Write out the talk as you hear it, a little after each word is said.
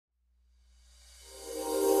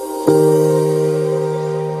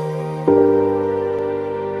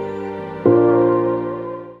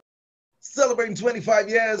celebrating 25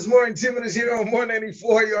 years. More Intimidates here on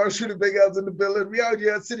 194. Y'all shooting big L's in the building. We out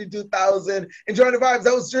here at City 2000. Enjoying the vibes.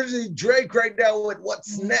 That was Jersey Drake right now with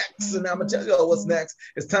What's Next. And I'm going to tell you all what's next.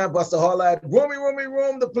 It's time for us to holler at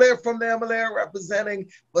Room, the player from the MLA representing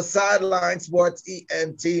for Sideline Sports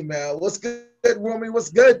ENT, man. What's good, Roomy? What's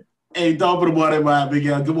good? Hey, top of the morning, man. Big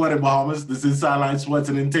Good morning, Bahamas. This is Sideline Sports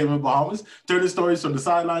and Entertainment Bahamas. Turning stories from the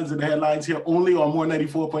sidelines and the headlines here only on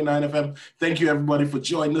 194.9 FM. Thank you, everybody, for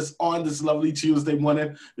joining us on this lovely Tuesday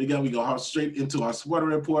morning. We going to hop straight into our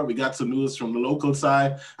sporting report. We got some news from the local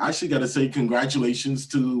side. I actually got to say congratulations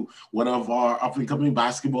to one of our up-and-coming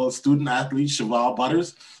basketball student athletes, Cheval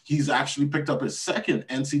Butters. He's actually picked up his second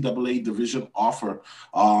NCAA division offer.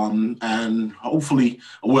 And hopefully,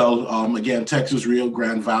 again, Texas Rio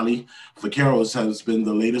Grande Valley Vaqueros has been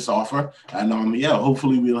the latest offer. And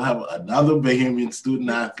hopefully we'll have another Bahamian student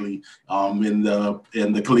athlete in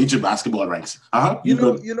the collegiate basketball ranks. You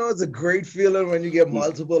know, it's a great feeling when you get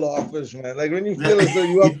multiple offers, man. Like when you feel as though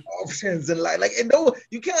you have options in life. Like, and no,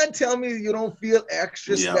 you can't tell me you don't feel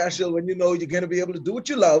extra special when you know you're going to be able to do what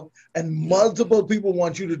you love and multiple people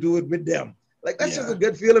want you to do it with them. Like, that's just a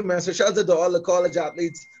good feeling, man. So shout out to all the college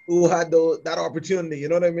athletes who had that opportunity, you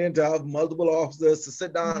know what I mean, to have multiple offers, to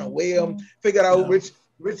sit down and weigh them, figure out which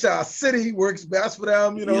city works best for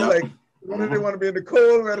them, you know, like whether they want to be in the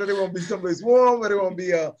cold, whether they want to be someplace warm, whether they want to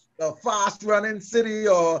be a fast-running city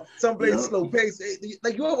or someplace slow pace.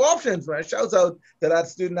 Like, you have options, man. Shouts out to that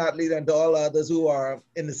student athlete and to all others who are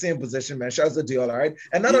in the same position, man. Shouts out to you all right?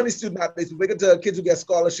 And not only student athletes, we get to kids who get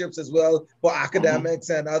scholarships as well for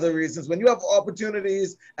academics and other reasons. When you have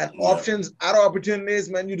opportunities and options at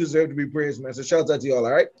opportunities, man, you deserve to be praised, man. So shouts out to you all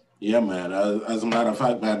right? Yeah, man. As a matter of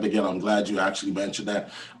fact, man, again, I'm glad you actually mentioned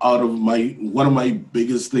that. One of my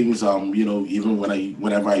biggest things, even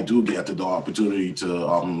whenever I do get the opportunity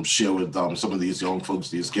to share with some of these young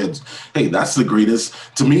folks, these kids, hey, that's the greatest.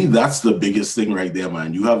 To me, that's the biggest thing right there,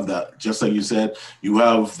 man. You have that, just like you said, you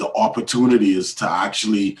have the opportunities to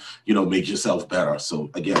actually, make yourself better. So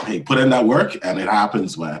again, hey, put in that work and it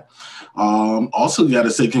happens, man. Also, you got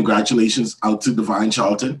to say congratulations out to Divine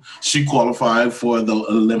Charlton. She qualified for the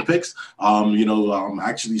Olympics.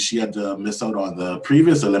 Actually, she had to miss out on the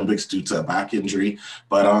previous Olympics due to a back injury.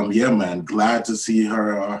 But man, glad to see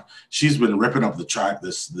her. She's been ripping up the track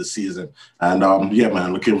this season. And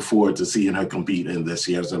man, looking forward to seeing her compete in this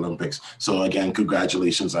year's Olympics. So again,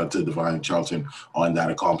 congratulations out to Divine Charlton on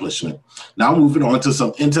that accomplishment. Now moving on to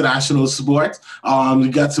some international sports. We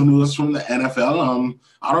got some news from the NFL.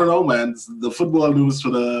 I don't know, man. The football news for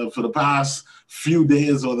the past few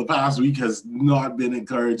days or the past week has not been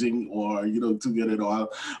encouraging or too good at all.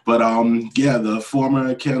 But the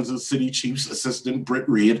former Kansas City Chiefs assistant Britt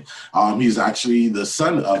Reid, he's actually the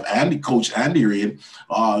son of Coach Andy Reid.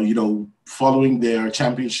 Following their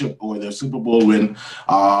championship or their Super Bowl win,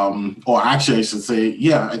 or actually I should say,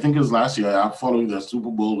 I think it was last year. Following their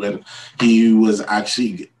Super Bowl win, he was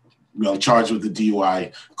actually charged with the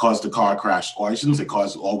DUI, caused a car crash, or I shouldn't say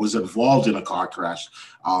caused, or was involved in a car crash.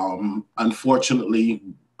 Unfortunately,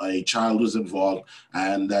 a child was involved,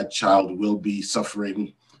 and that child will be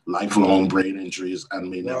suffering lifelong brain injuries and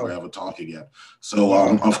may never ever talk again. So,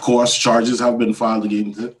 of course, charges have been filed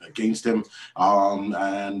against him.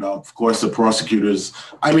 And, of course, the prosecutors,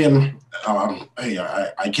 I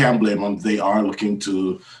can't blame them. They are looking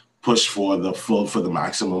to push for the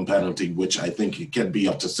maximum penalty, which I think it can be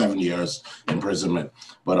up to 7 years imprisonment.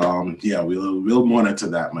 But we'll monitor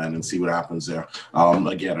that, man, and see what happens there.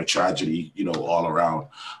 Again, a tragedy, all around.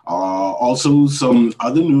 Also, some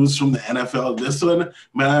other news from the NFL. This one,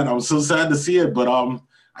 man, I'm so sad to see it, but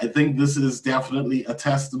I think this is definitely a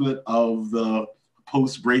testament of the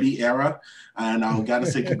post-Brady era, and I've got to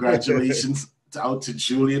say congratulations out to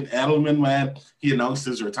Julian Edelman, man. He announced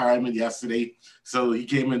his retirement yesterday. So he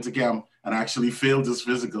came into camp and actually failed his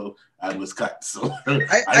physical and was cut. So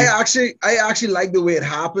I actually like the way it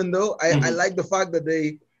happened, though. I like the fact that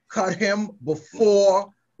they cut him before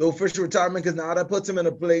the official retirement, because now that puts him in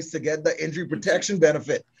a place to get the injury protection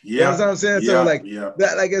benefit. You know what I'm saying? So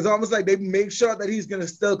it's almost like they make sure that he's going to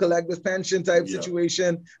still collect this pension type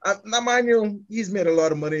situation. Now, mind you, he's made a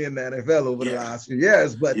lot of money in the NFL over the last few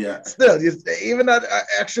years, but still, even that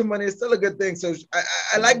extra money is still a good thing. So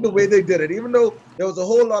I like the way they did it, even though there was a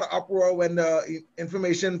whole lot of uproar when the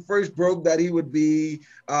information first broke that he would be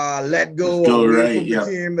let go from the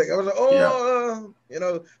team. Like, I was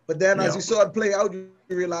like, but then as you saw it play out, you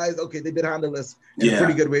realized, okay, they did handle this in a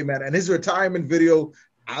pretty good way, man. And his retirement video,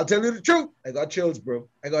 I'll tell you the truth, I got chills, bro.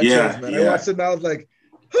 I got chills, man. I watched it and I was like,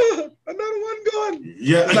 another one on.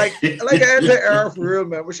 Yeah. It's like an anti-era for real,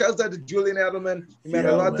 man. But shouts out to Julian Edelman. He meant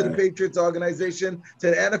a lot to the Patriots organization,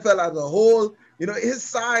 to the NFL as a whole. You know, his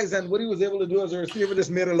size and what he was able to do as a receiver just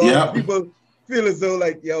made a lot of people feel as though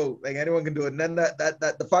like, yo, like anyone can do it. And then that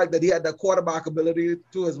the fact that he had that quarterback ability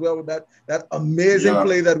too as well, with that amazing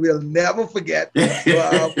play that we'll never forget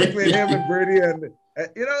between him and Brady. And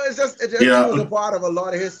you know, it just he was a part of a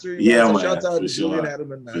lot of history. Yeah, so man, shout out to Julian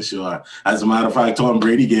Edelman, man. For sure. As a matter of fact, Tom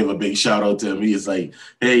Brady gave a big shout out to him. He's like,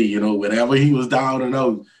 hey, you know, whenever he was down and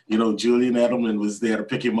out, you know, Julian Edelman was there to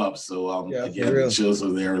pick him up. So again, it shows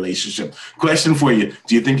of their relationship. Question for you: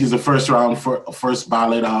 do you think he's a first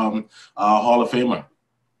ballot Hall of Famer?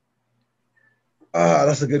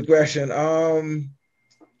 That's a good question.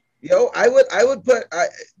 Yo, I would put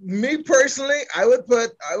me personally, I would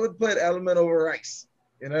put Edelman over Rice.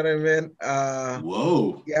 You know what I mean?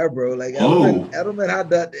 Whoa. Yeah, bro. Like Edelman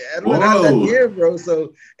had that game, bro.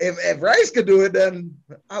 So if Rice could do it, then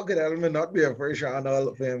how could Edelman not be a first round Hall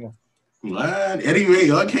of Famer? Man,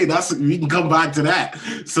 anyway, okay, we can come back to that.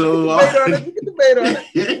 So we can debate on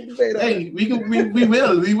it. Hey, we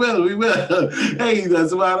will. Hey,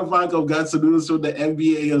 as a matter of fact, I've got some news from the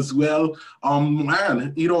NBA as well.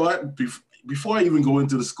 Man, you know what? Before I even go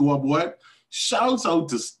into the scoreboard, shouts out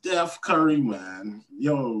to Steph Curry, man.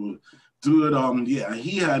 Yo, dude,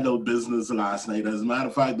 he had no business last night. As a matter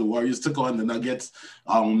of fact, the Warriors took on the Nuggets.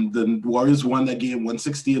 The Warriors won that game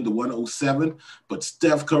 160 to 107, but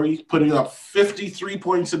Steph Curry putting up 53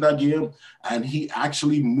 points in that game, and he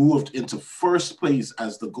actually moved into first place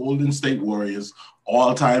as the Golden State Warriors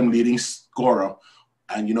all-time leading scorer.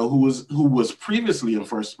 And you know who was previously in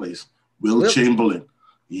first place? Wilt Chamberlain.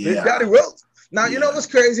 Yeah. Big Daddy Wilt. Now, you know what's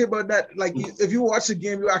crazy about that? Like, if you watch the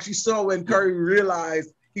game, you actually saw when Curry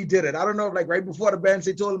realized he did it. I don't know if, like, right before the bench,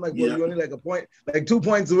 they told him, like, well, you're only, like, a point, like 2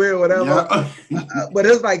 points away or whatever. But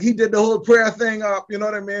it's like he did the whole prayer thing up, you know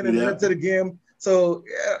what I mean? And went to the game. So,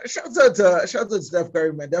 yeah, shout out to Steph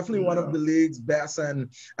Curry, man. Definitely one of the league's best. And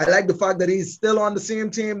I like the fact that he's still on the same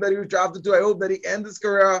team that he was drafted to. I hope that he ends his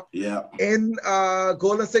career in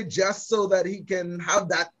Golden State just so that he can have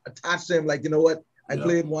that attached to him. Like, you know what? I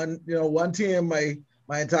played one team my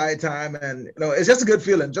entire time, and you know it's just a good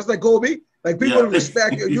feeling. Just like Kobe, like people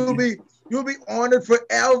respect you. You'll be honored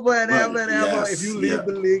forever and ever if you leave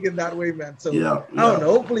the league in that way, man. So I don't know.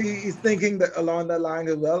 Hopefully he's thinking that along that line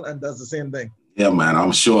as well and does the same thing. Yeah, man,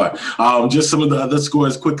 I'm sure. Just some of the other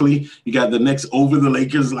scores quickly. You got the Knicks over the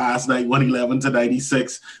Lakers last night, 111 to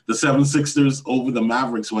 96. The 76ers over the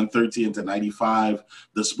Mavericks, 113 to 95.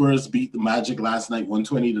 The Spurs beat the Magic last night,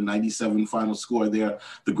 120 to 97 final score there.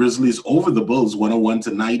 The Grizzlies over the Bulls, 101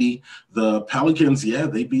 to 90. The Pelicans,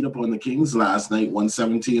 they beat up on the Kings last night,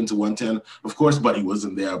 117 to 110. Of course, Buddy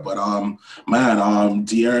wasn't there, but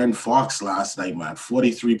De'Aaron Fox last night, man,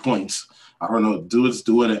 43 points. I don't know, dude's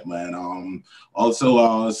doing it, man.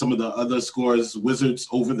 Also, some of the other scores: Wizards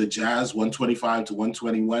over the Jazz, 125 to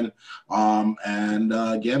 121.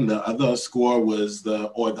 Again, the other score was the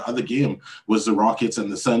other game was the Rockets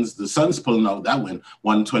and the Suns. The Suns pulling out that win,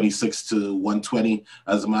 126 to 120.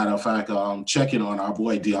 As a matter of fact, checking on our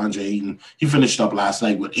boy DeAndre Ayton, he finished up last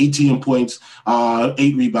night with 18 points, 8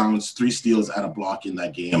 rebounds, 3 steals, and a block in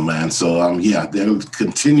that game, man. So they're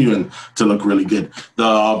continuing to look really good.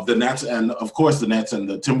 The Nets and of course the Nets and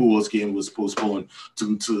the Timberwolves game was postponed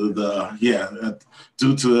due to the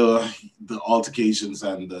altercations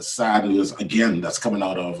and the sad news again that's coming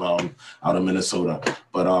out of Minnesota.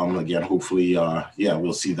 But again, hopefully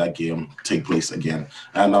we'll see that game take place again,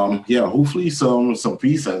 and hopefully some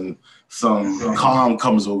peace and some calm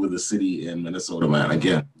comes over the city in Minnesota, man.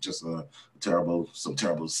 Again, just some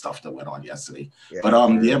terrible stuff that went on yesterday. But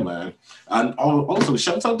man. And also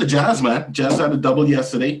shouts out to Jazz, man. Jazz had a double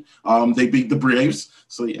yesterday. They beat the Braves.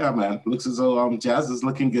 So man, looks as though Jazz is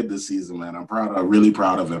looking good this season, man. I'm really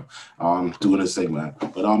proud of him. Doing his thing, man.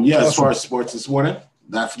 But as far as sports this morning,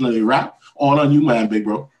 definitely wrap. All on you, man, big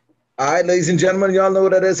bro. All right, ladies and gentlemen, y'all know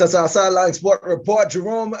what it is. That's our Sideline Sport Report.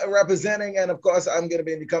 Jerome representing, and of course, I'm going to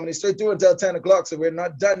be in the company straight through until 10 o'clock, so we're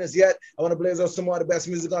not done this yet. I want to blaze out some more of the best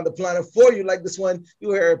music on the planet for you, like this one.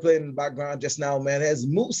 You hear it playing in the background just now, man. It's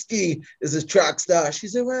Mooski. This is Track Star.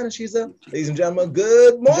 She's a runner. Ladies and gentlemen,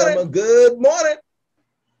 good morning.